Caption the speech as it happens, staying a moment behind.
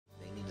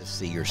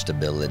see your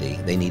stability.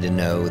 They need to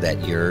know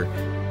that you're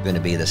going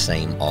to be the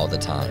same all the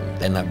time.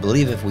 And I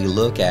believe if we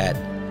look at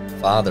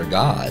Father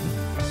God,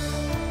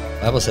 the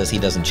Bible says he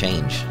doesn't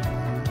change.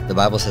 The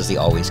Bible says he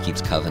always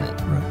keeps covenant.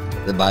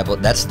 Right. The Bible,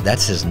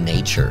 that's his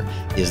nature,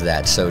 is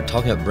that. So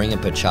talking about bringing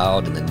up a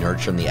child in the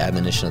nurture and the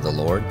admonition of the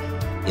Lord,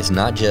 it's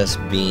not just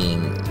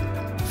being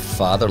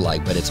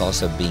father-like, but it's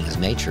also being his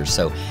nature.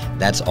 So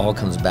that's all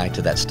comes back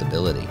to that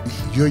stability.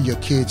 You're your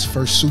kid's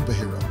first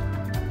superhero.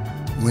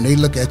 When they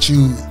look at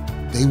you,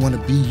 they want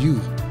to be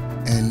you.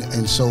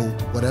 And so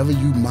whatever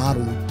you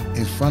model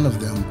in front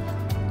of them,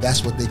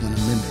 that's what they're going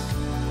to mimic.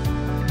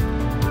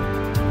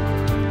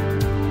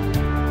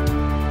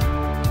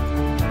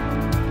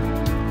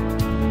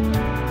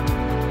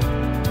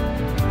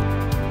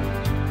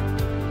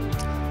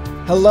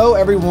 Hello,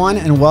 everyone,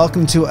 and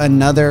welcome to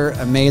another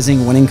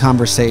amazing winning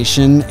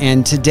conversation.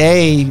 And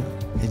today,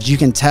 as you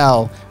can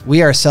tell,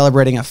 we are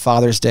celebrating a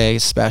Father's Day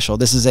special.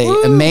 This is an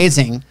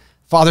amazing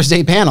Father's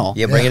Day panel.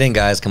 Yeah, bring it in,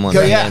 guys. Come on,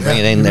 bring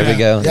it in. There we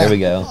go. Yeah. There we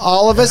go.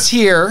 All of us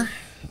here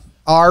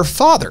are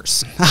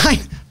fathers.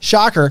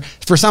 Shocker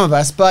for some of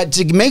us, but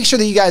to make sure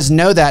that you guys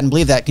know that and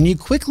believe that, can you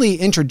quickly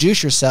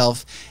introduce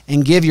yourself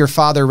and give your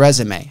father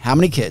resume? How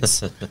many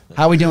kids?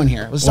 How are we doing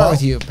here? Let's start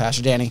with you,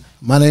 Pastor Danny.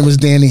 My name is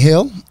Danny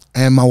Hill,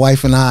 and my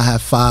wife and I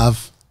have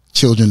 5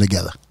 children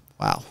together.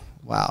 Wow.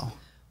 Wow.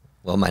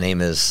 Well, my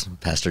name is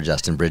Pastor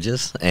Justin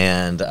Bridges,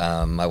 and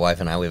my wife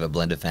and I, we have a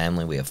blended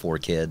family. We have 4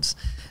 kids,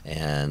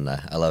 and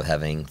I love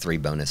having 3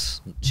 bonus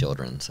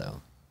children.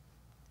 So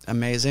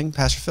amazing.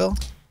 Pastor Phil?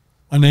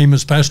 My name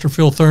is Pastor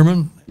Phil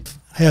Thurman.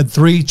 I had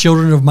 3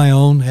 children of my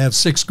own, have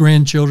 6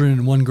 grandchildren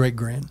and 1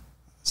 great-grand.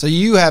 So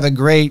you have a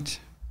great,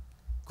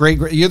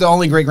 you're the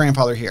only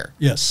great-grandfather here.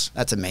 Yes.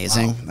 That's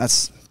amazing. Wow.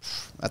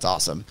 That's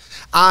awesome.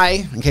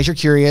 In case you're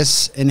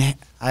curious,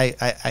 I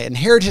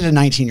inherited a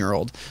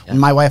 19-year-old when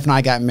my wife and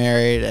I got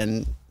married,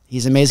 and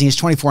he's amazing. He's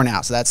 24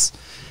 now, so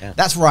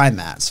that's where I'm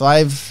at. So I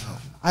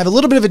have a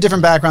little bit of a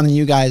different background than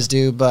you guys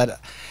do, but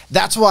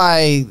that's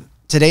why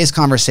today's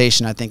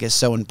conversation, I think, is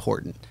so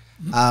important.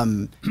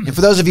 And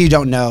for those of you who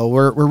don't know,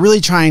 we're really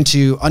trying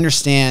to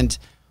understand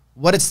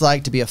what it's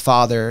like to be a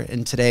father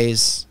in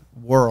today's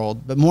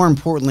world, but more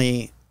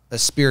importantly, a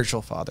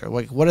spiritual father.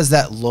 Like, what does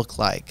that look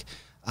like?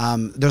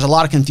 There's a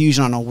lot of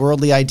confusion on a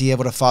worldly idea of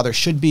what a father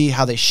should be,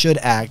 how they should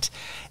act.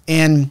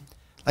 And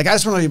like, I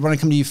just want to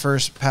come to you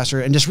first,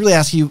 Pastor, and just really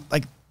ask you,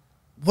 like,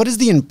 what is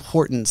the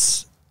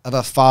importance of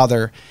a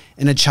father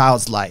in a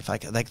child's life?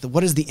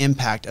 What is the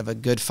impact of a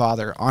good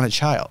father on a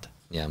child?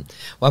 Yeah.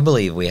 Well, I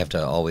believe we have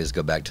to always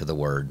go back to the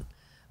Word.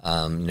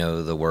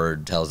 The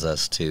Word tells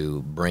us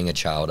to bring a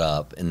child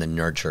up in the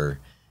nurture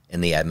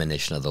and the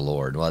admonition of the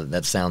Lord. Well,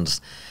 that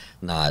sounds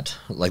not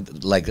like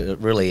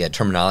really a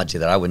terminology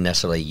that I would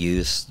necessarily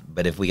use,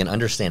 but if we can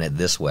understand it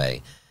this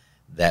way,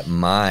 that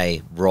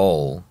my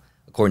role,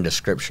 according to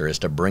Scripture, is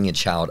to bring a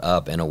child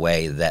up in a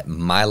way that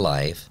my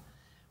life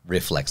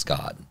reflects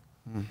God.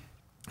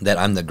 That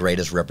I'm the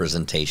greatest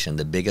representation,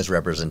 the biggest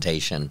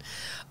representation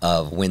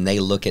of when they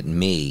look at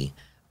me,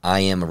 I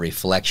am a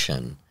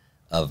reflection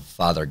of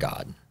Father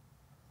God.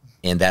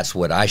 And that's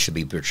what I should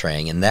be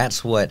portraying. And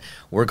that's what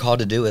we're called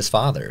to do as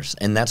fathers.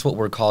 And that's what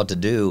we're called to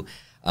do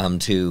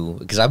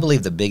because I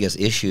believe the biggest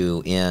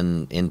issue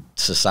in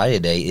society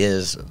today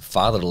is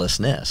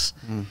fatherlessness.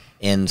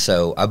 And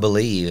so I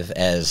believe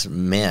as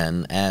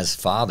men, as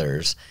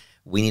fathers,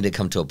 we need to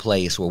come to a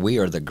place where we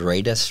are the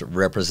greatest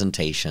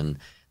representation,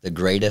 the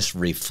greatest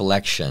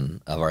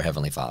reflection of our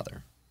Heavenly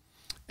Father.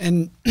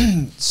 And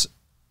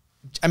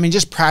I mean,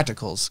 just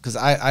practicals, because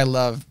I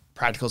love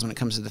practicals when it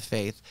comes to the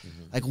faith.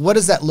 Like, what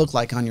does that look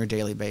like on your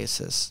daily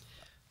basis?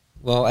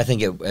 Well, I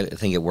think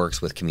it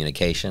works with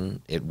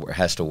communication. It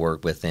has to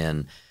work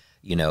within,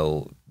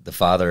 the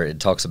Father. It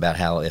talks about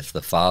how if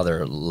the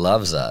Father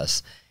loves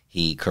us,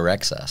 he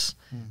corrects us.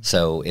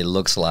 So it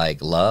looks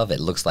like love. It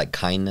looks like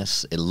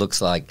kindness. It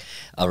looks like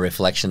a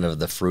reflection of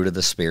the fruit of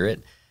the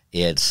Spirit.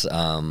 It's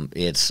a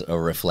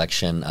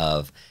reflection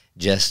of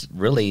just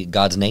really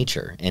God's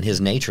nature. And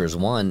his nature is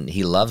one,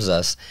 he loves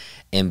us.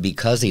 And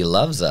because he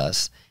loves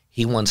us,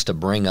 he wants to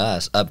bring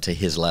us up to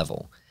his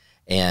level.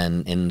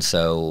 And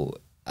so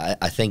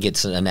I think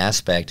it's an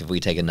aspect, if we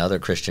take another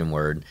Christian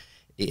word,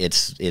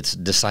 it's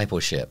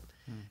discipleship.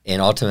 And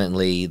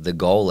ultimately, the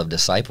goal of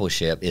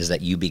discipleship is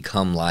that you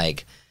become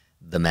like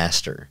the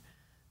master.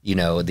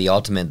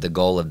 The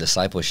goal of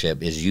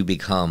discipleship is you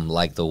become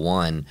like the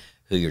one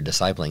who you're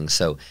discipling.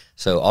 So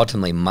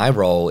ultimately, my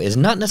role is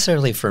not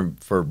necessarily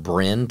for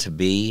Bryn to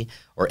be,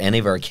 or any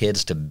of our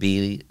kids to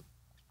be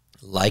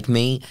like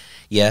me.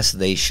 Yes,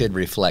 they should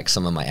reflect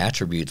some of my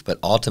attributes, but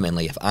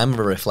ultimately, if I'm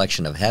a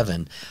reflection of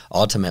heaven,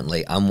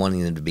 ultimately, I'm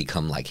wanting them to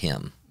become like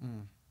him.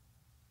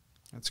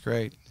 That's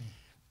great.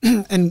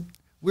 And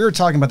we were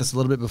talking about this a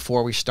little bit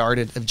before we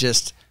started, of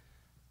just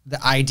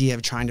the idea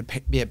of trying to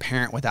be a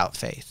parent without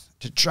faith.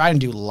 To try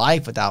and do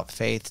life without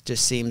faith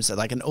just seems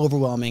like an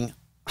overwhelming,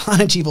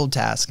 unachievable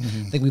task.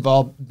 I think we've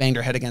all banged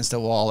our head against a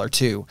wall or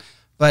two.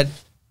 But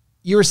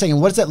you were saying,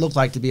 what does that look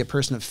like to be a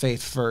person of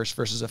faith first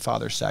versus a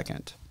father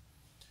second?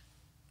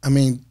 I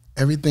mean,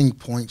 everything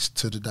points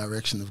to the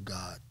direction of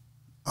God.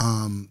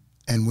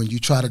 And when you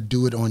try to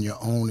do it on your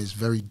own, it's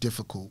very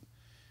difficult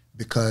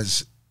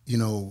because, you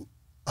know,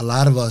 a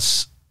lot of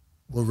us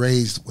were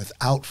raised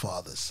without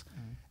fathers.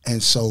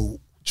 And so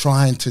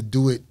trying to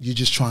do it, you're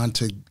just trying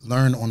to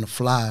learn on the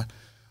fly,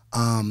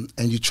 and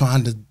you're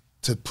trying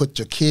to put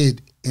your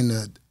kid in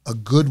a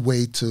good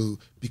way to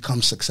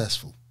become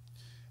successful.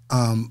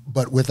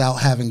 But without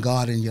having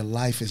God in your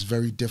life, it's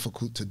very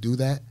difficult to do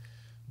that,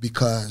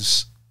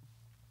 because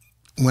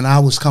when I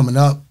was coming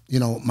up, you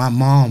know, my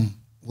mom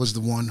was the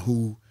one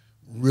who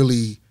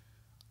really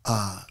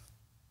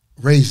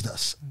raised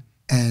us.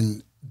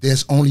 And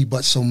there's only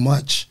but so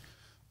much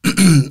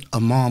a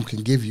mom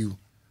can give you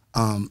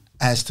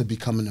as to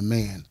becoming a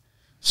man.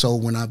 So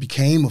when I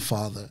became a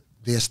father,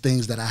 there's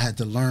things that I had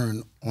to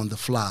learn on the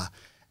fly.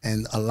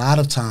 And a lot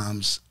of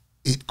times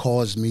it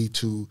caused me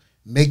to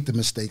make the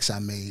mistakes I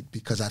made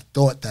because I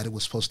thought that it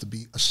was supposed to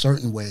be a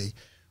certain way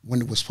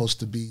when it was supposed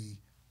to be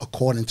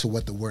according to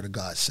what the Word of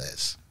God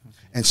says. Okay.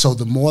 And so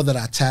the more that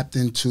I tapped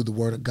into the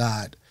Word of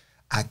God,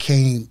 I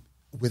came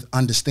with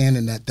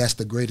understanding that that's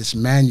the greatest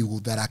manual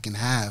that I can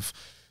have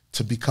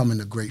to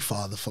becoming a great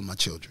father for my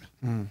children.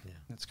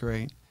 That's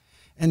great.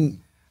 And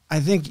I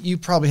think you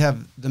probably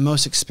have the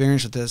most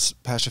experience with this,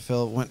 Pastor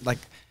Phil, when, like,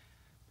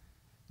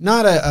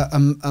 not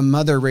a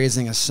mother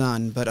raising a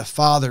son, but a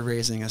father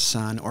raising a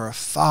son or a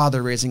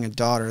father raising a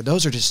daughter.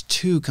 Those are just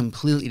two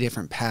completely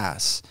different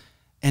paths.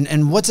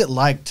 And what's it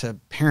like to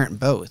parent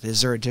both?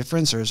 Is there a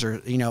difference, or is there,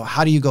 you know,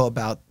 how do you go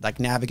about like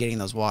navigating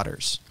those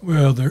waters?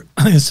 Well,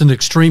 it's an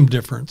extreme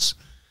difference.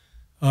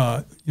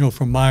 You know,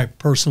 from my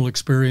personal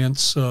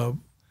experience,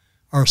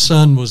 our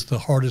son was the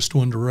hardest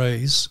one to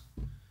raise,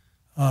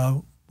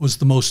 was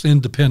the most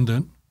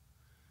independent,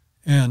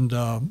 and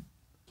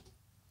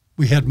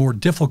we had more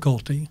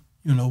difficulty,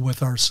 you know,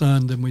 with our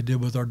son than we did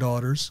with our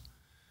daughters.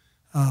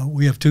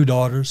 We have two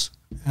daughters,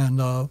 and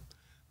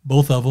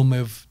both of them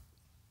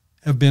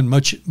have been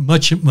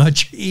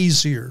much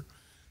easier,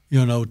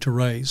 you know, to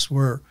raise.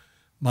 Where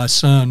my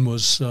son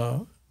was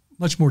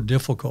much more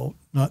difficult.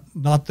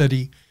 Not that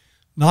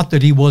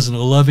he wasn't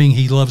loving.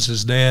 He loves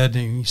his dad,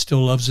 and he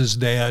still loves his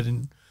dad,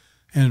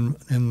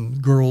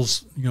 and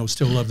girls, you know,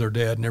 still love their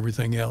dad and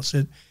everything else.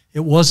 It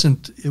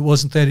wasn't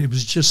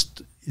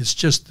that. It's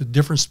just the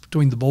difference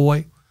between the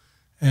boy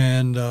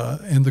and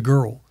the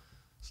girl.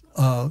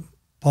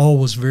 Paul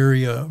was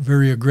very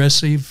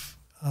aggressive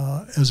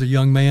as a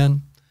young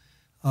man.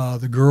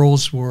 The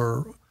girls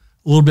were a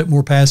little bit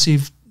more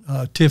passive.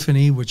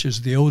 Tiffany, which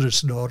is the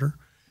oldest daughter,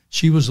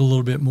 she was a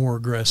little bit more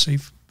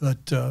aggressive.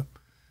 But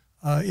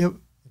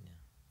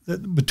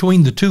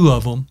between the two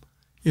of them,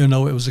 you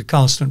know, it was a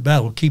constant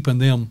battle keeping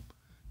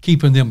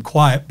them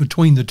quiet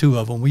between the two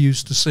of them. We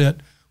used to sit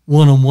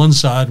one on one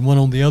side and one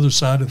on the other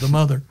side of the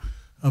mother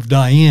of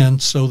Diane,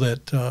 so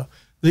that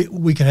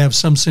we could have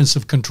some sense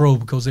of control,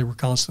 because they were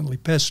constantly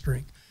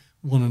pestering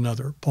one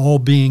another, Paul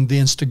being the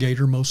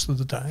instigator most of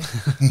the time.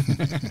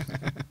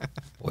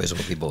 Boys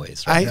will be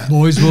boys. Right?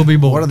 Boys will be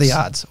boys. What are the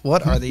odds?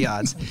 What are the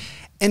odds?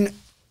 And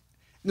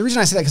the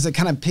reason I say that, because it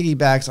kind of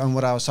piggybacks on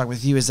what I was talking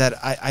with you, is that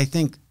I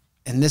think,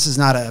 and this is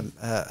not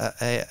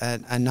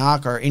a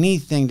knock or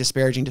anything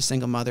disparaging to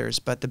single mothers,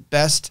 but the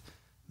best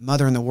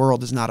mother in the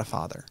world is not a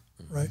father.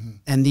 Right.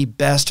 And the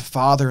best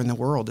father in the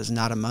world is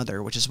not a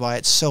mother, which is why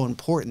it's so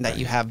important that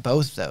you have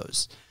both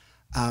those.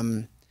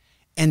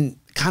 And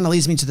kind of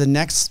leads me to the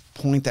next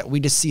point that we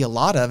just see a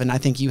lot of, and I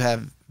think you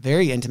have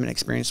very intimate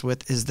experience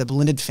with, is the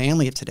blended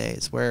family of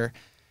today's, where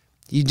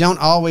you don't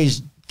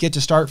always get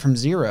to start from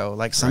zero.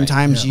 Like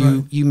sometimes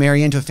you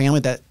marry into a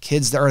family that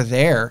kids that are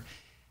there.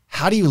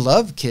 How do you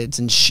love kids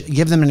and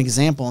give them an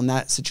example in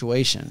that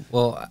situation?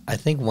 Well, I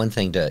think one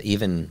thing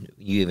you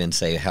even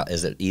say, how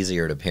is it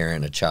easier to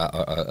parent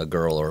a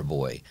girl or a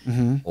boy,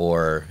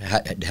 or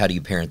how do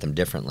you parent them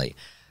differently?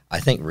 I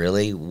think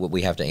really what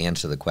we have to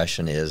answer the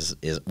question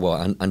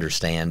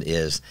understand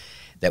is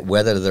that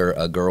whether they're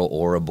a girl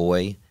or a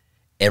boy,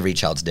 every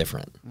child's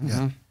different.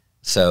 Yeah.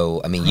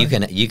 So I mean, you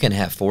can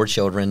have 4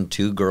 children,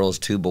 2 girls,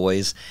 2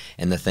 boys,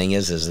 and the thing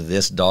is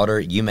this daughter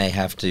you may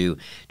have to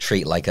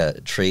treat like you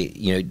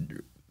know,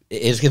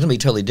 it's going to be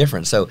totally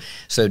different. So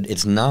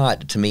it's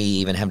not, to me,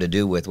 even have to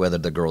do with whether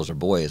the girls or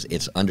boys.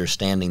 It's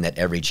understanding that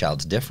every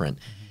child's different.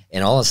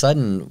 And all of a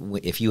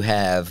sudden, if you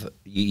have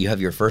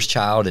your first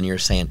child and you're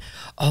saying,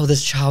 "Oh,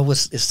 this child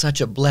is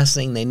such a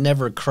blessing. They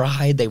never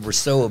cried. They were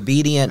so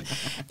obedient,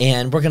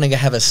 and we're going to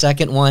have a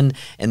second one,"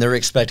 and they're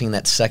expecting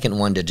that second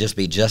one to just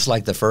be just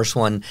like the first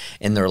one,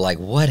 and they're like,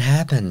 "What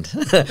happened?"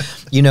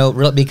 You know,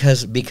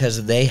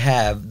 because they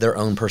have their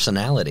own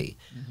personality.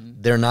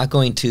 They're not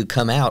going to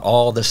come out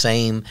all the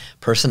same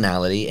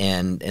personality,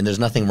 and there's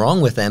nothing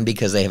wrong with them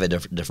because they have a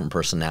different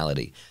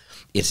personality.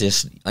 It's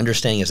just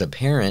understanding as a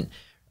parent.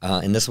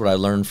 And this is what I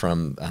learned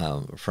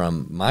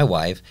from my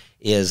wife,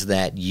 is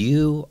that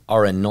you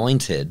are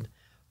anointed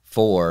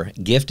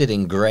gifted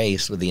in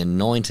grace with the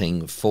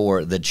anointing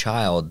for the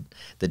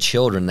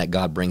children that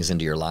God brings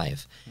into your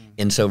life.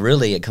 And so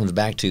really it comes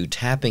back to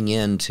tapping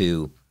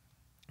into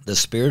the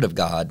Spirit of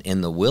God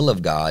and the will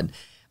of God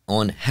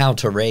on how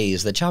to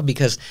raise the child,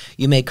 because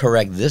you may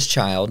correct this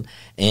child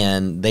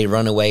and they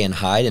run away and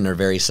hide and are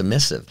very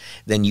submissive.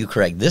 Then you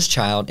correct this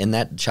child and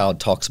that child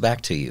talks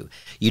back to you.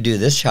 You do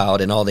this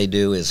child and all they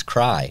do is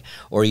cry,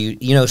 or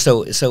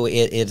so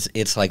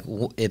it's like,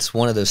 it's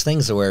one of those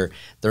things where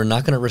they're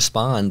not going to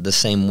respond the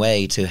same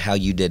way to how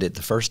you did it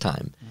the first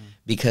time,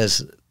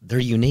 because they're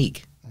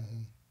unique.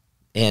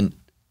 And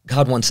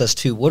God wants us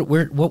to, what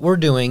we're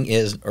doing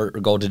is, or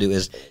goal to do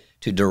is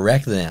to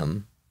direct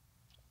them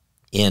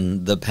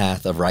in the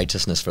path of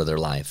righteousness for their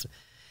life.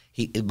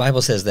 The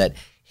Bible says that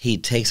he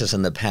takes us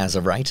in the paths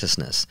of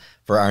righteousness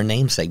for our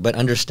name's sake, but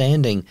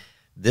understanding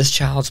this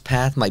child's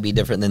path might be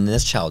different than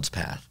this child's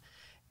path.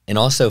 And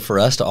also for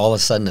us to all of a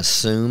sudden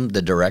assume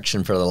the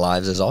direction for their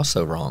lives is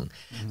also wrong.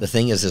 The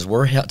thing is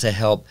we're to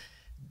help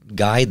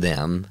guide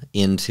them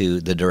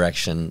into the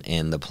direction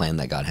and the plan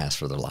that God has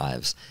for their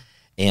lives.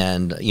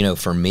 And,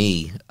 for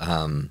me,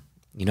 I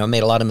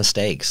made a lot of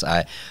mistakes.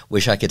 I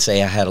wish I could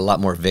say I had a lot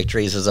more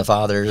victories as a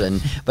father,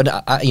 but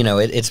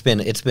it's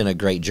been a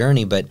great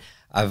journey. But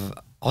I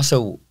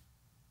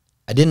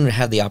didn't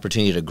have the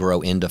opportunity to grow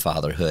into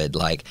fatherhood.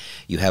 Like,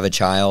 you have a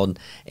child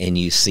and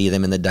you see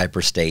them in the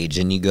diaper stage,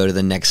 and you go to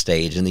the next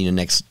stage, and then you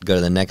go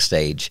to the next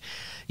stage.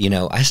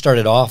 I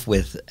started off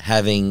with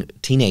having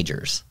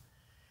teenagers,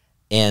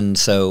 and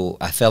so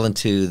I fell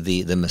into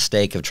the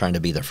mistake of trying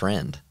to be the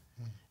friend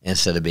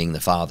instead of being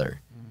the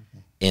father,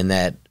 and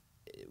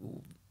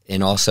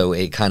also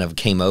it kind of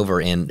came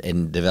over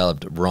and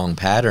developed wrong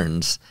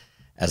patterns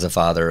as a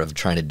father of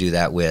trying to do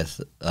that with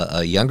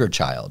a younger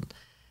child.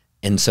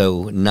 And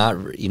so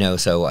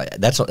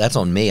that's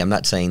on me. I'm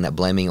not saying that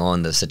blaming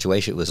on the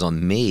situation. It was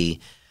on me,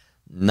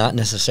 not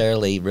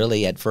necessarily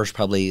really at first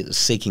probably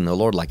seeking the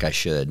Lord like I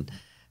should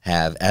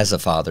have as a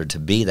father to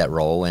be that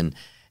role. And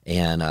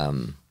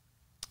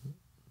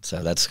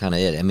so that's kind of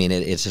it. I mean,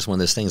 it's just one of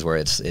those things where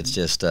it's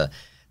just a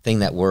thing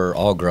that we're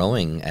all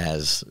growing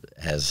as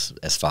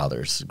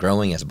fathers,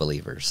 growing as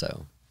believers.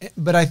 So,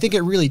 but I think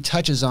it really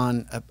touches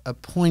on a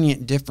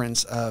poignant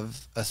difference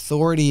of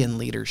authority and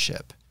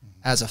leadership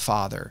as a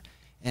father.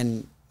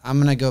 And I'm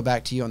going to go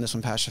back to you on this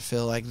one, Pastor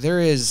Phil. Like, there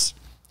is,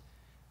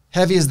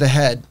 heavy is the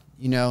head,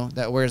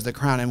 that wears the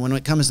crown. And when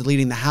it comes to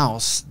leading the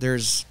house,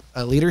 there's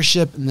a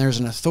leadership and there's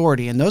an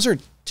authority. And those are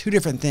two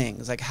different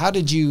things. Like, how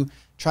did you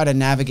try to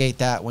navigate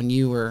that when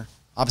you were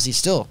obviously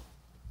still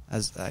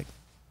as like,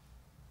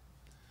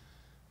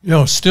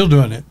 still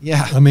doing it.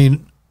 Yeah. I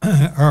mean,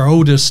 our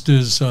oldest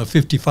is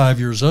 55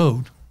 years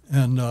old,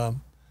 and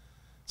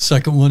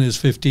second one is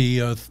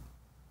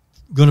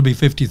going to be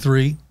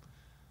 53,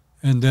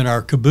 and then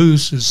our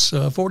caboose is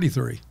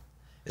 43.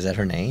 Is that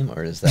her name,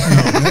 or is that?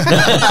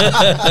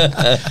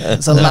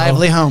 It's a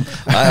lively home.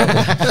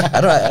 I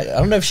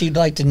don't know if she'd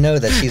like to know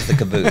that she's the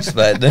caboose,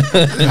 but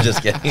I'm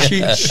just kidding.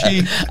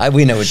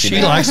 We know what you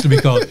mean. She likes to be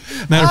called.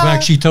 Matter of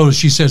fact, she told us,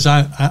 she says,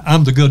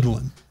 I'm the good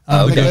one.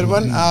 The good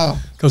one?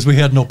 Oh. Because we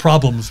had no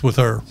problems with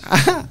her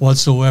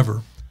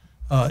whatsoever.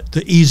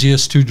 The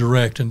easiest to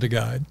direct and to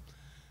guide.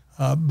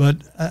 But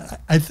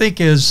I think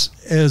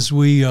as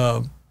we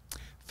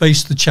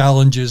face the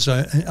challenges,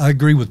 I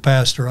agree with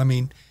Pastor. I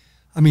mean,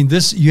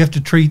 this, you have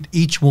to treat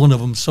each one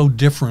of them so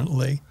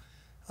differently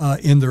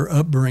in their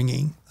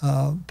upbringing.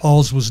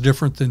 Paul's was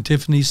different than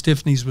Tiffany's.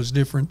 Tiffany's was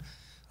different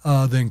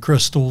than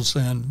Crystal's,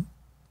 and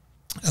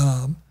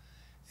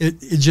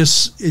it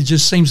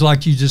just seems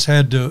like you just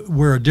had to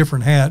wear a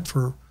different hat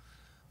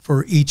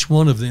for each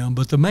one of them.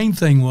 But the main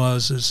thing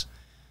was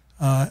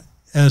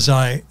as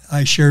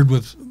I shared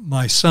with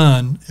my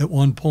son at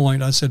one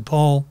point, I said,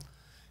 Paul,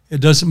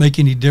 it doesn't make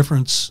any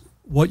difference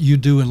what you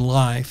do in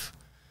life.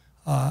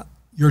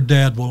 Your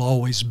dad will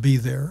always be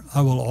there.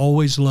 I will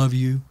always love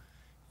you.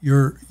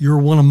 You're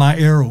one of my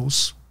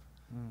arrows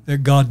that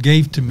God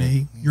gave to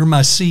me. You're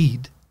my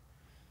seed.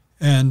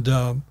 And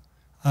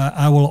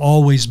I will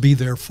always be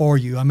there for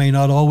you. I may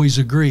not always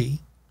agree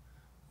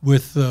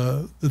with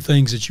the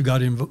things that you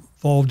got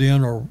involved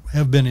in or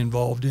have been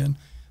involved in,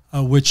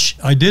 which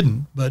I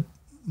didn't. But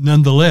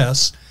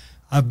nonetheless,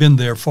 I've been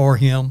there for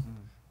him,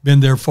 been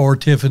there for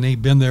Tiffany,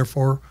 been there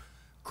for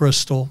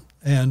Crystal.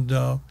 And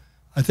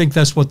I think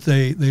that's what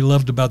they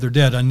loved about their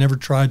dad. I never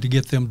tried to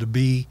get them to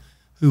be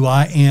who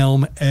I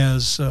am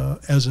as a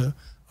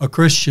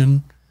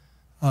Christian,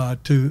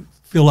 to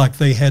feel like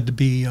they had to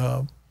be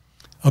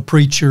a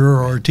preacher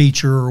or a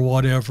teacher or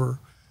whatever.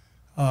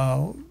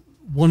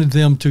 Wanted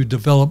them to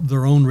develop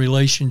their own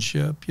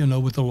relationship,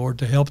 with the Lord,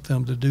 to help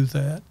them to do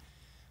that.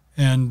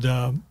 And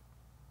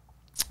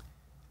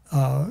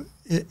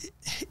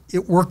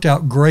it worked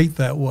out great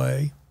that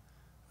way.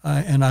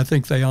 And I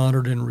think they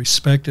honored and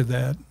respected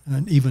that.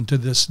 And even to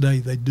this day,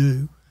 they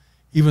do,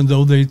 even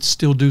though they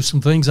still do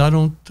some things I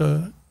don't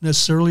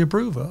necessarily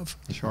approve of.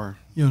 Sure.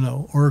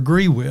 Or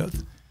agree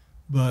with.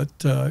 But,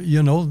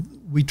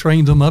 we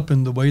trained them up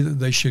in the way that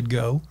they should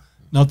go,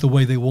 not the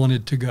way they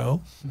wanted to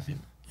go.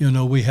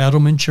 We had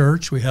them in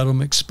church. We had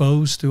them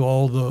exposed to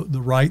all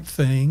the right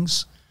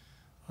things,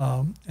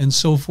 and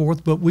so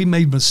forth. But we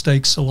made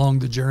mistakes along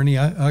the journey.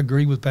 I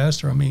agree with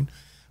Pastor. I mean,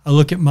 I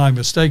look at my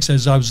mistakes.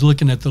 As I was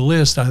looking at the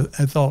list, I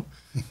thought,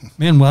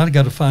 man, well, I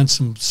got to find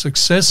some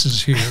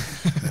successes here,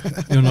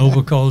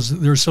 because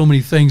there's so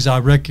many things I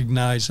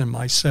recognize in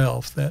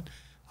myself that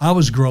I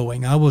was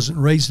growing. I wasn't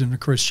raised in a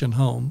Christian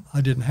home.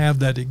 I didn't have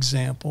that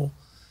example.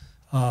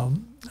 I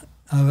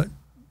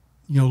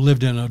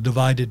lived in a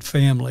divided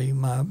family.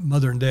 My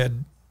mother and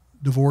dad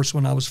divorced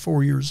when I was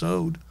 4 years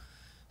old.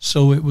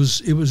 So it was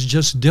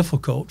just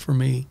difficult for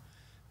me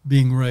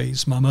being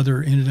raised. My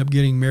mother ended up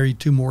getting married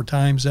 2 more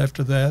times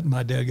after that.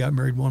 My dad got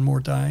married 1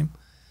 more time.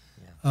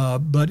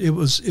 But it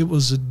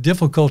was a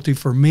difficulty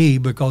for me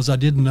because I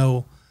didn't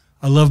know.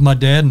 I loved my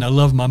dad and I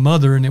loved my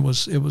mother, and it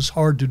was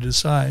hard to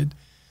decide.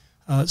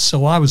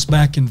 So I was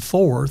back and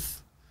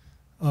forth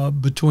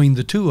between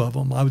the 2 of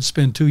them. I would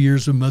spend 2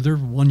 years with mother,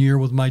 1 year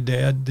with my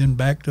dad, then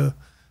back to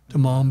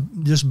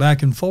mom, just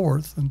back and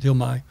forth until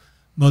my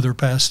mother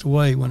passed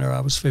away when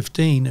I was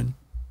 15. And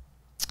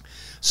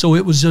so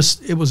it was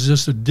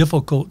just a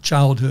difficult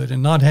childhood,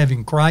 and not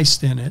having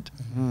Christ in it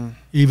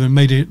even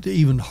made it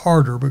even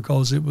harder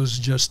because it was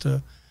just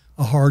a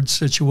hard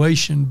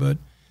situation. But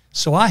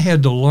so I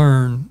had to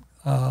learn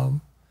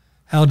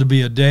how to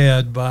be a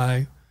dad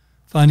by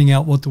finding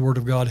out what the Word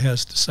of God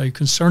has to say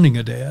concerning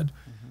a dad,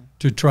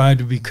 to try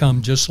to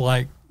become just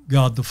like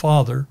God the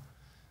Father.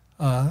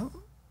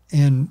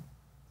 And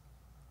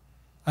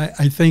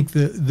I think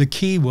the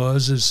key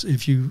is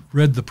if you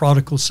read The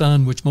Prodigal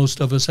Son, which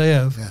most of us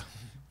have,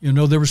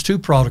 there was 2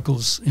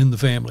 prodigals in the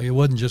family. It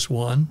wasn't just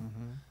one.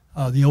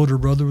 The older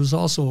brother was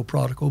also a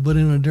prodigal, but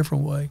in a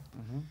different way.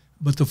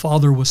 But the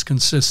father was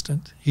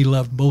consistent. He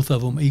loved both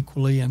of them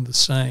equally and the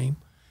same,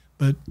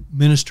 but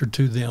ministered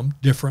to them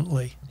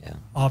differently,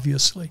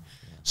 obviously.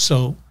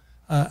 So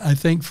I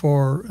think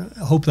I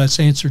hope that's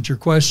answered your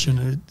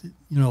question.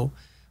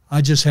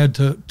 I just had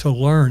to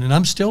learn, and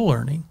I'm still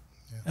learning,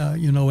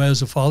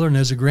 as a father and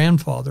as a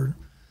grandfather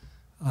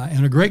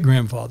and a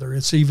great-grandfather.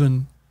 It's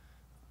even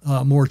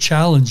more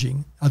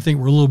challenging. I think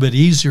we're a little bit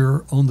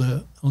easier on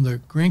the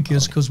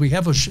grandkids because we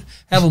have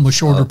them a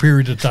shorter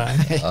period of time.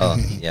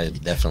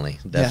 Definitely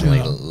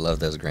love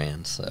those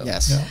grands. So.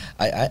 Yes,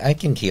 I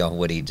can key on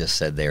what he just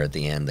said there at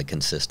the end, the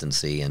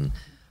consistency and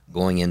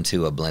going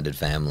into a blended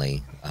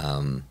family,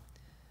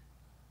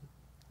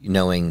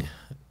 knowing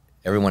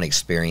everyone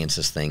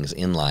experiences things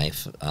in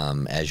life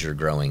as you're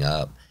growing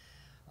up.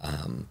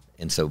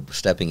 And so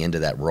stepping into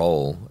that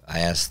role, I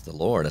asked the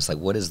Lord, it's like,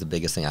 what is the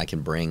biggest thing I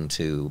can bring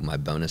to my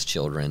bonus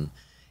children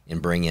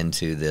and bring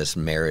into this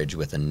marriage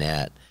with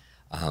Annette?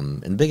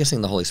 And the biggest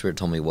thing the Holy Spirit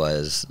told me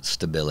was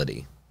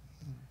stability.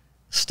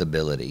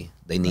 Stability.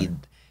 They need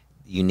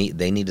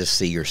to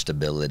see your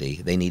stability.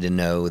 They need to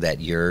know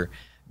that you're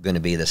going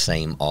to be the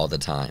same all the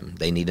time.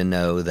 They need to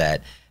know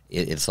that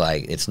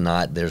there's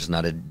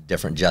not a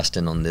different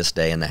Justin on this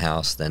day in the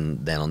house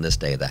than on this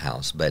day of the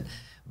house. But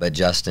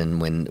Justin,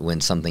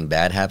 when something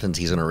bad happens,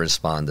 he's going to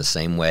respond the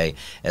same way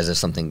as if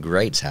something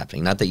great's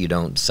happening. Not that you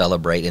don't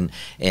celebrate and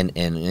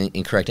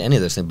correct any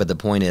of those things, but the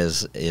point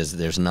is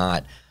it's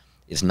not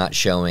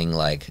showing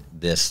like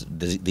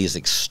these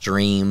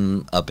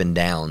extreme up and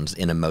downs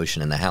in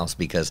emotion in the house,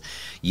 because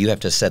you have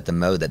to set the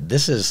mode that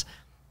this is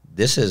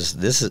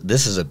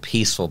a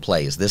peaceful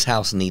place. This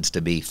house needs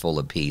to be full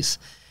of peace,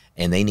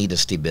 and they need to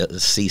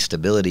see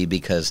stability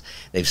because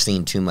they've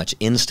seen too much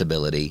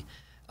instability.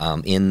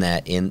 In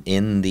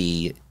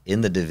the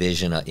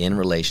division, in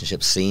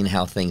relationships, seeing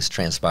how things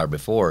transpired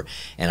before,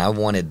 and I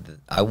wanted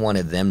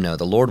them to know,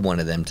 the Lord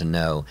wanted them to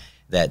know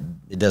that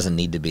it doesn't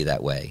need to be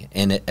that way.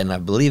 And I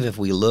believe if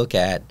we look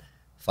at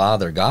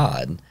Father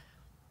God,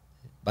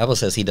 the Bible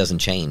says He doesn't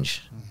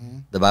change.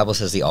 The Bible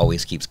says He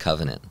always keeps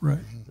covenant. Right.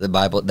 The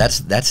Bible,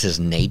 that's His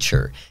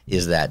nature.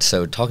 Is that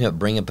so? Talking about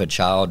bringing up a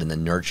child and the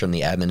nurture and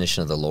the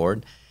admonition of the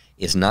Lord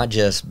is not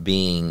just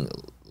being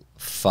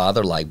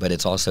father-like, but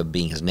it's also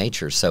being His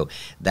nature. So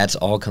that's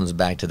all comes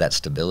back to that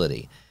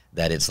stability,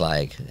 that it's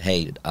like,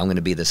 hey, I'm going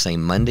to be the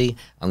same Monday,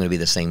 I'm going to be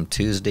the same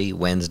Tuesday,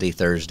 Wednesday,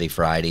 Thursday,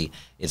 Friday.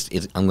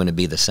 I'm going to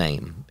be the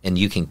same, and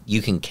you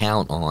can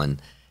count on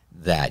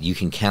that. You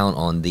can count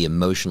on the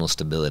emotional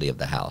stability of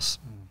the house.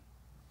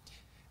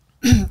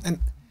 And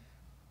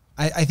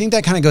I think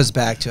that kind of goes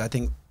back to, I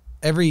think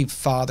every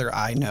father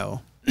I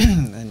know,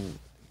 and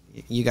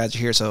you guys are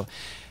here, so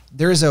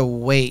there's a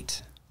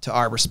weight to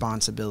our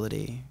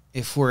responsibility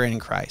if we're in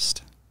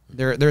Christ.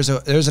 There's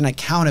an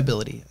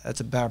accountability.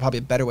 That's probably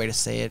a better way to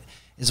say it,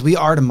 is we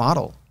are to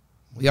model.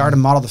 We are to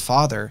model the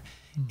Father.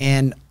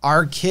 And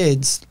our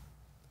kids'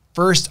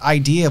 first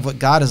idea of what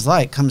God is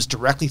like comes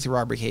directly through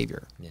our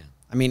behavior. Yeah.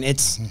 I mean,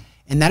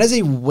 and that is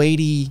a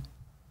weighty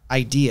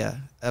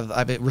idea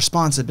of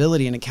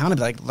responsibility and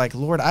accountability. Like,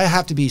 Lord, I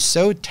have to be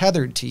so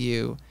tethered to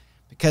you,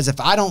 because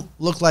if I don't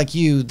look like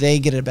you, they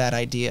get a bad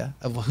idea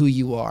of who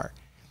you are.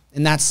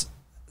 And that's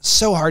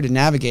so hard to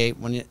navigate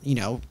when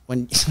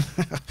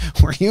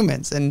we're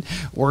humans and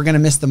we're going to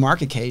miss the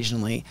mark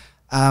occasionally.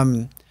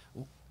 In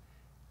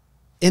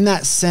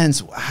that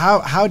sense,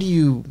 how do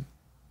you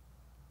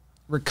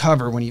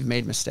recover when you've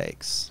made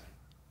mistakes?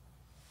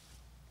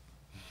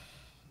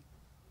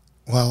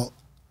 Well,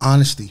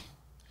 honesty.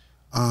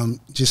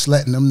 just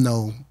letting them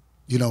know,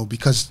 you know,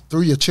 because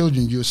through your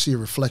children, you'll see a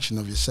reflection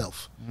of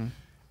yourself.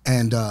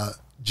 And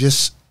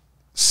just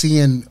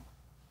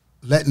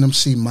letting them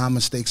see my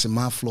mistakes and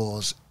my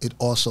flaws, it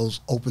also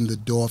opened the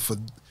door for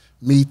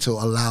me to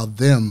allow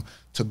them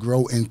to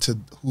grow into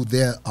who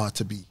they are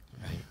to be.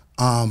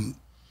 Right.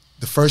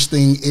 The first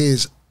thing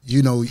is,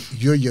 you know,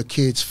 you're your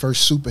kid's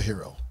first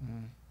superhero.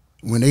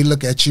 When they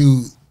look at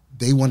you,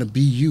 they want to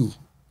be you.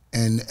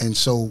 And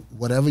so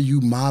whatever you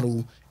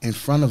model in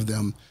front of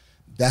them,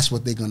 that's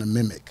what they're going to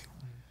mimic.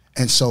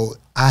 And so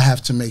I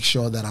have to make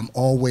sure that I'm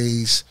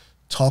always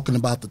talking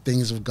about the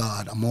things of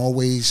God. I'm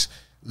always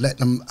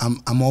letting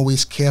them, I'm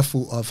always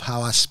careful of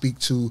how I speak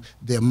to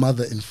their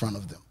mother in front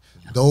of them.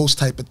 Yeah. Those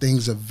type of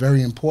things are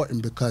very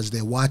important because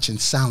they're watching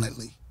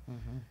silently.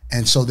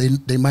 And so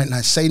they might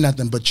not say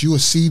nothing, but you will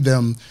see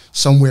them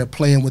somewhere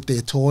playing with their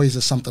toys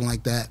or something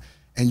like that,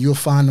 and you'll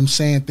find them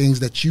saying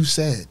things that you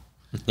said.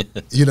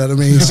 You know what I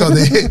mean? So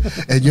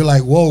and you're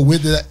like, whoa,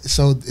 with that.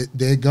 So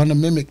they're gonna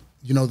mimic,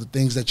 you know, the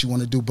things that you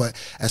want to do. But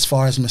as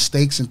far as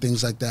mistakes and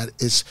things like that,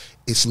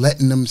 it's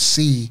letting them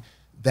see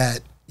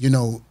that, you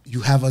know, you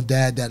have a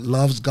dad that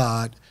loves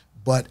God,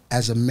 but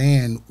as a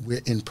man,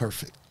 we're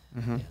imperfect.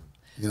 You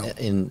know,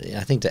 and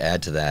I think to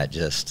add to that,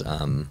 just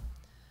I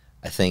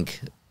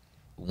think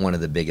one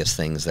of the biggest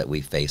things that we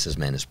face as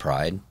men is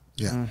pride.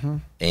 Yeah.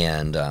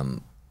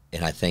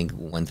 And I think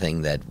one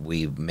thing that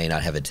we may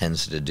not have a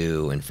tendency to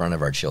do in front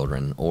of our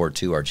children or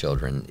to our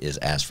children is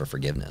ask for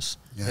forgiveness.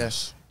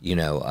 Yes. You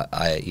know,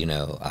 I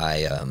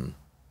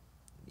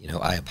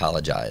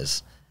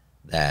apologize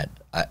that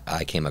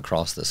I came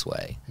across this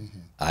way.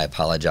 I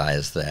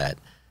apologize that,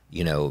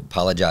 you know,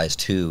 apologize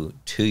to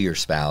your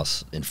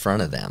spouse in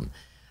front of them,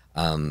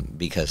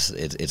 because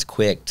it's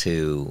quick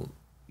to,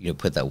 you know,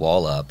 put that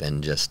wall up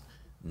and just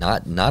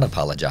not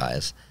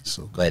apologize.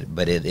 So but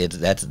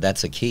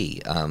that's a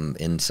key.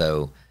 And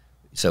so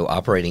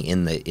operating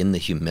in the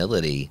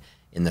humility,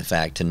 in the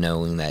fact to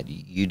knowing that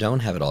you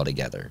don't have it all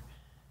together,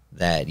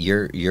 that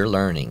you're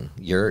learning,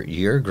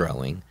 you're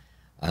growing.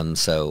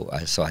 So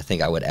I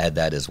think I would add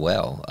that as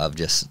well, of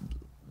just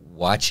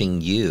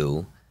watching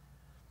you,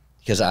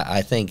 because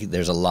I think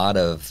there's a lot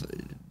of,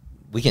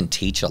 we can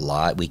teach a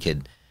lot. We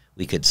could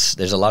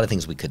there's a lot of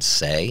things we could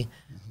say.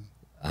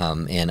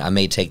 And I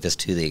may take this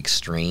to the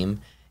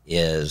extreme,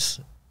 is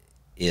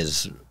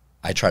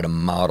I try to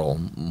model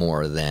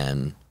more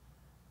than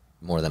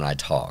I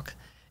talk.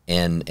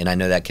 And I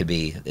know that could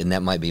be, and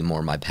that might be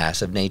more my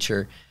passive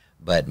nature,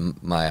 but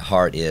my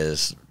heart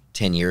is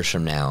 10 years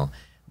from now,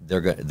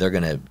 they're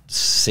going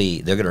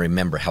to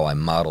remember how I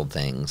modeled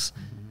things,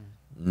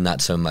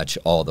 not so much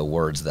all the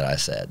words that I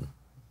said.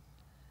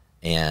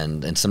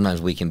 And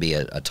sometimes we can be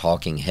a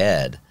talking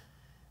head,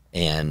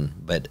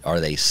 but are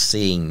they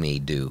seeing me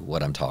do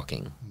what I'm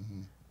talking?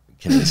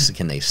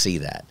 Can they see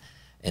that?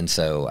 And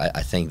so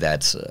I think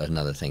that's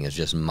another thing, is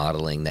just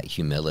modeling that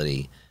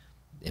humility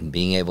and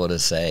being able to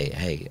say,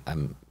 "Hey, I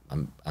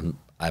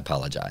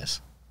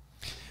apologize."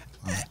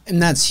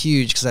 And that's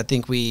huge, because I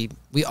think we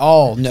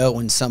all know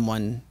when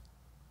someone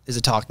is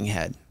a talking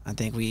head. I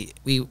think we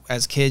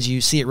as kids,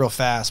 you see it real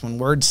fast when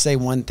words say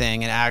one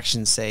thing and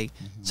actions say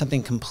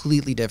something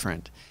completely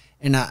different.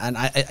 And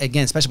I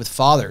again, especially with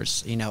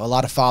fathers, you know, a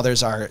lot of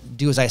fathers are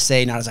do as I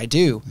say, not as I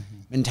do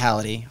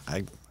mentality.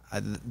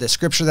 The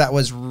scripture that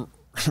was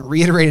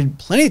reiterated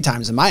plenty of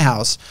times in my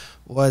house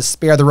was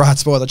spare the rod,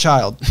 spoil the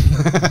child.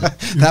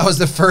 That was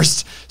the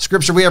first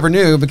scripture we ever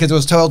knew, because it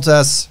was told to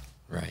us,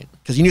 right?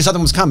 Because you knew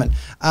something was coming.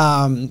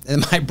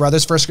 And my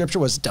brother's first scripture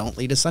was, "Don't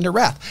lead us unto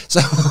wrath."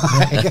 So,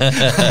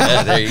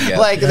 there you go.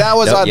 Like that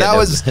was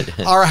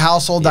our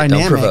household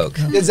dynamic. Don't provoke.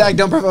 Exactly.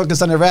 Don't provoke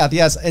us unto wrath.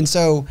 Yes. And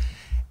so,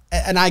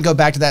 and I go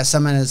back to that,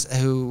 someone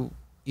who,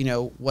 you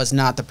know, was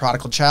not the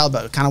prodigal child,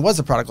 but kind of was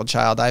the prodigal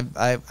child.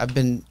 I've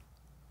been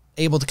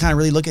able to kind of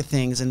really look at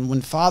things, and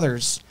when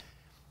fathers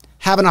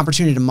have an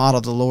opportunity to model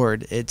the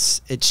Lord,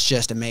 it's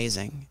just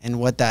amazing, and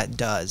what that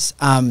does.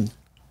 I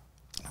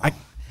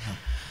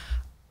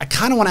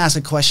kind of want to ask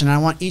a question, and I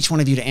want each one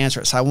of you to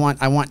answer it. So I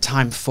want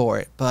time for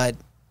it. But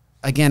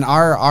again,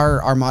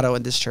 our motto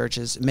in this church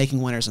is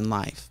making winners in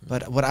life.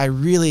 But what I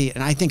really,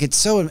 and I think it's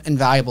so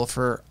invaluable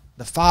for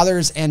the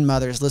fathers and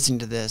mothers listening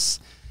to this,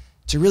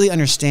 to really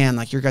understand,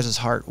 like, your guys'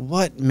 heart,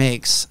 what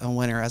makes a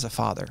winner as a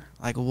father?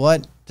 Like,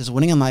 what does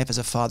winning in life as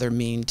a father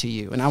mean to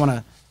you? And I want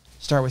to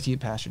start with you,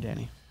 Pastor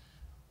Danny.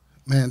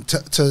 Man,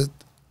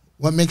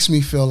 what makes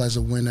me feel as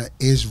a winner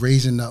is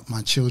raising up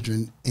my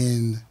children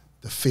in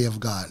the fear of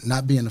God,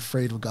 not being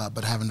afraid of God,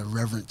 but having a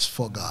reverence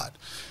for God.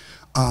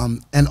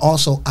 And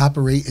also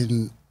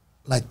operating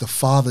like the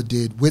father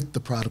did with the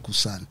prodigal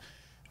son.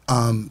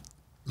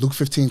 Luke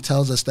 15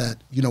 tells us that,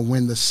 you know,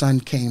 when the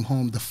son came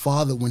home, the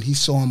father, when he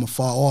saw him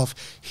afar off,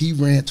 he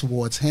ran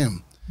towards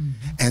him.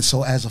 And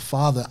so as a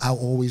father, I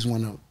always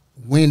want to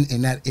win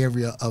in that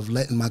area of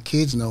letting my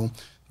kids know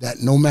that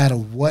no matter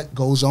what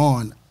goes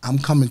on, I'm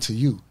coming to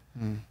you.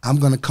 I'm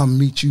going to come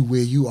meet you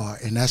where you are.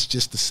 And that's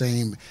just the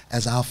same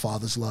as our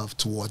Father's love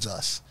towards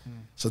us.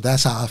 So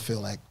that's how I feel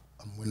like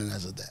I'm winning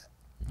as a dad.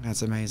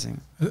 That's amazing.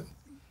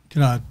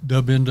 Can I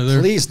dub into there?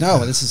 Please,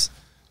 no. This is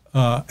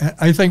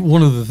I think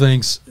one of the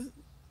things,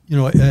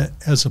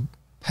 as a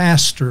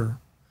pastor,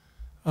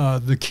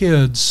 the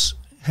kids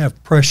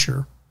have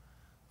pressure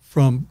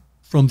from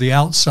the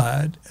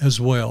outside as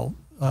well.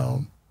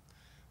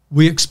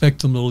 We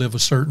expect them to live a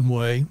certain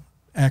way,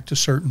 act a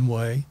certain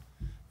way,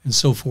 and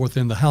so forth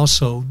in the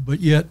household. But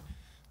yet,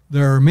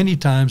 there are many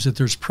times that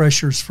there's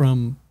pressures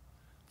from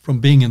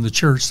being in the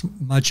church.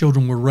 My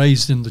children were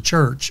raised in the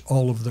church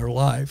all of their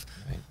life.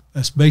 Right.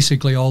 That's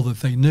basically all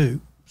that they knew.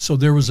 So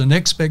there was an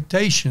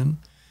expectation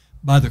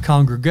by the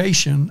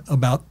congregation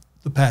about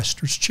the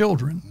pastor's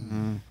children.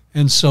 Mm-hmm.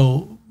 And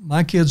so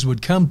my kids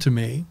would come to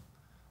me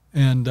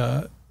and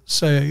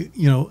say,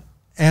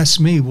 ask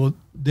me, well,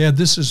 Dad,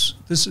 this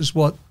is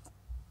what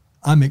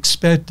I'm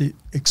expected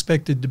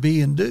to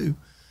be and do.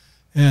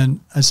 And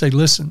I say,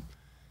 listen,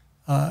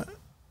 Mom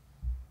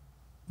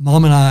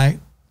and I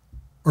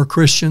are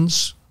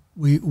Christians.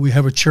 We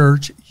have a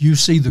church. You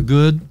see the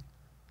good,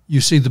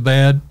 you see the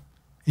bad,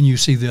 and you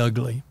see the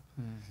ugly.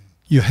 Mm-hmm.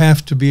 You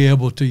have to be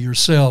able to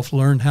yourself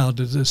learn how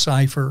to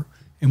decipher,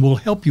 and we'll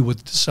help you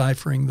with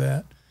deciphering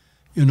that,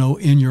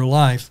 in your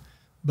life.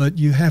 But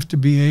you have to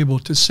be able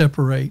to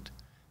separate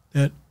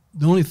that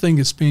the only thing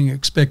that's being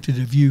expected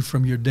of you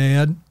from your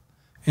dad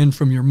and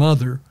from your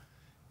mother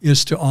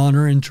is to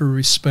honor and to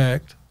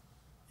respect,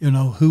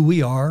 who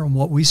we are and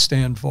what we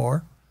stand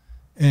for,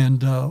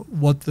 and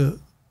what the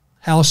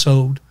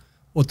household,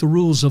 what the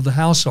rules of the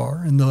house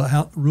are. And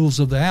the rules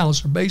of the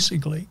house are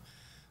basically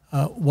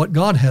what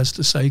God has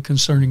to say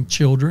concerning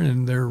children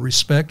and their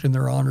respect and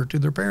their honor to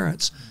their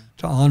parents,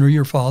 to honor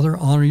your father,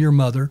 honor your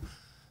mother,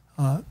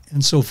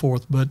 and so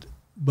forth.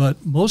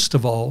 But most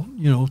of all,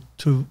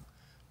 to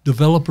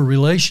develop a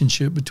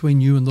relationship between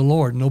you and the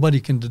Lord.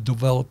 Nobody can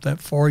develop that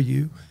for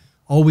you.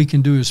 All we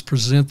can do is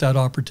present that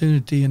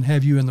opportunity and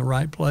have you in the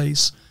right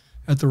place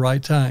at the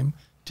right time.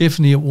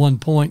 Tiffany, at one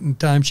point in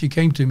time, she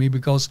came to me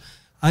because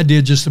I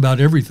did just about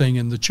everything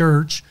in the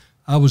church.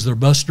 I was their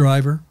bus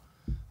driver.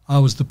 I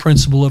was the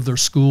principal of their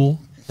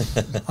school.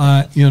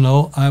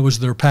 I was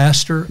their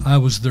pastor. I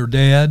was their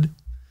dad.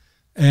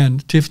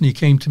 And Tiffany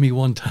came to me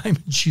one time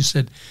and she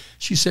said,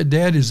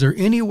 Dad, is there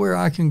anywhere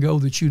I can go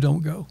that you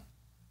don't go?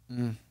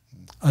 Mm.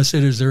 I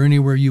said, is there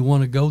anywhere you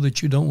want to go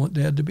that you don't want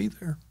Dad to be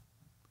there?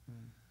 Mm.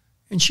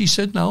 And she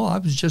said, no, I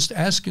was just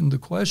asking the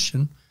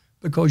question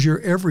because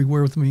you're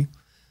everywhere with me.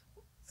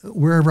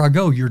 Wherever I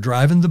go, you're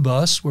driving the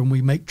bus when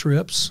we make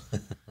trips.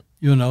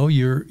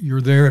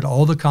 You're there at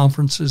all the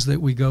conferences that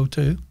we go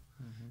to.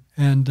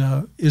 Mm-hmm.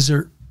 And is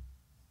there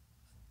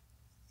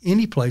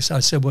any place? I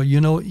said, well,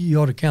 you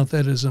ought to count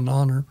that as an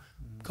honor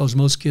because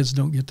most kids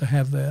don't get to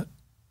have that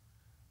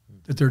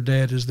their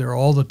dad is there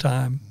all the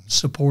time,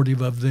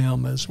 supportive of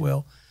them as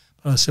well.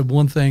 But I said,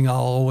 one thing I'll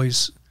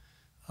always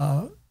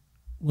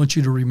want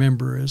you to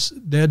remember is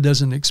Dad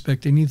doesn't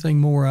expect anything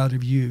more out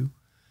of you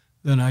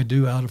than I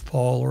do out of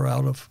Paul or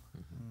out of,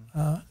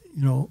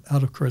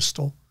 out of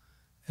Crystal.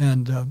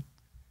 And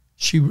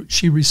she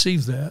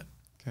received that.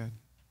 Good.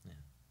 Yeah.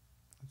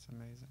 That's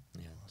amazing.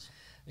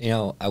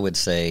 Yeah. I would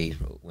say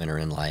winner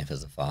in life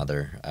as a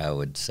father, I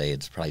would say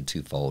it's probably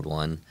twofold.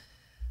 One,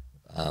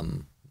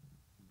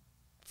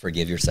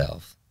 forgive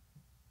yourself.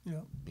 Yeah.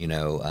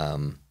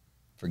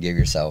 Forgive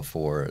yourself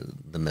for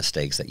the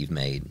mistakes that you've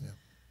made. Yeah.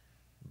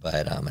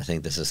 But I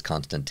think this is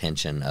constant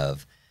tension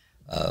of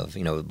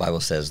the Bible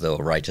says, though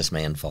a righteous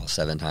man falls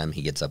 7 times,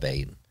 he gets up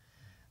 8.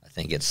 I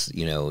think it's,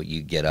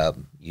 you get up,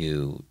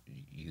 you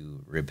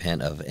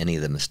repent of any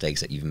of the mistakes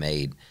that you've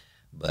made,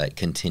 but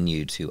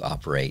continue to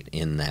operate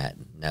in that,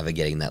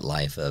 navigating that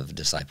life of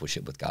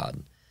discipleship with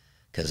God.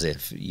 Because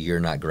if you're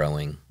not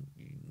growing,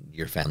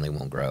 your family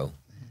won't grow.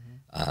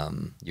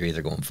 Mm-hmm. You're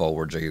either going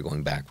forwards or you're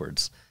going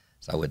backwards.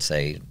 So I would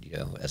say,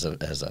 as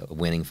a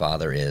winning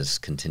father is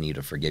continue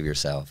to forgive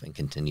yourself and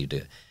continue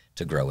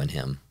to grow in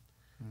Him.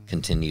 Mm-hmm.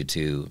 Continue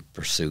to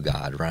pursue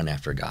God, run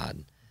after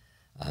God.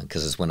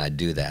 Because it's when I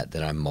do that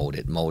I'm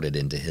molded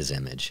into His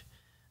image.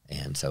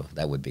 And so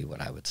that would be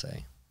what I would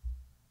say.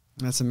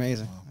 That's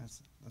amazing. Wow.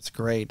 That's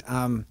great.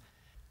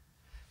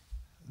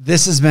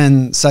 This has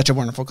been such a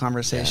wonderful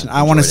conversation.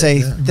 I want to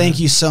say thank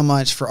you so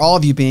much for all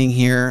of you being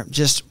here.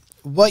 Just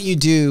what you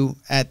do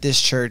at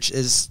this church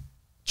is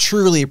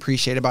truly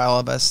appreciated by all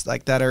of us.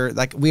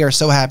 We are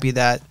so happy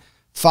that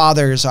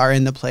fathers are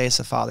in the place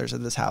of fathers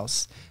of this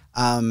house.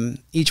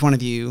 Each one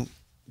of you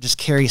just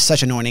carries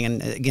such anointing,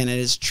 and again, it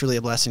is truly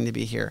a blessing to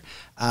be here.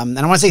 And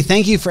I want to say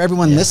thank you for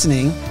everyone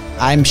listening.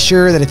 I'm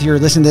sure that if you're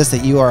listening to this,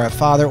 that you are a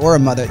father or a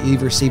mother,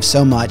 you've received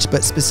so much.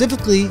 But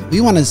specifically,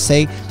 we want to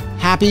say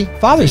Happy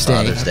Father's Day.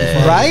 Father's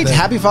Day. Right?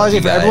 Happy Father's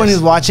Day for everyone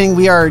who's watching.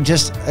 We are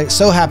just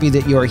so happy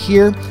that you are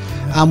here.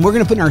 We're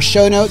going to put in our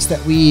show notes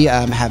that we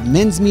have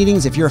men's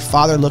meetings. If you're a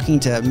father looking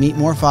to meet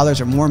more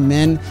fathers or more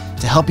men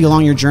to help you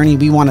along your journey,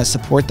 we want to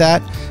support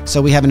that.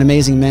 So we have an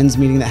amazing men's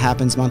meeting that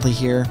happens monthly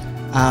here.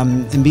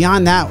 And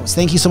beyond that,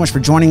 thank you so much for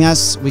joining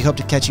us. We hope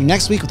to catch you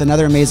next week with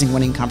another amazing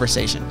winning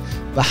conversation.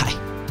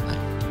 Bye.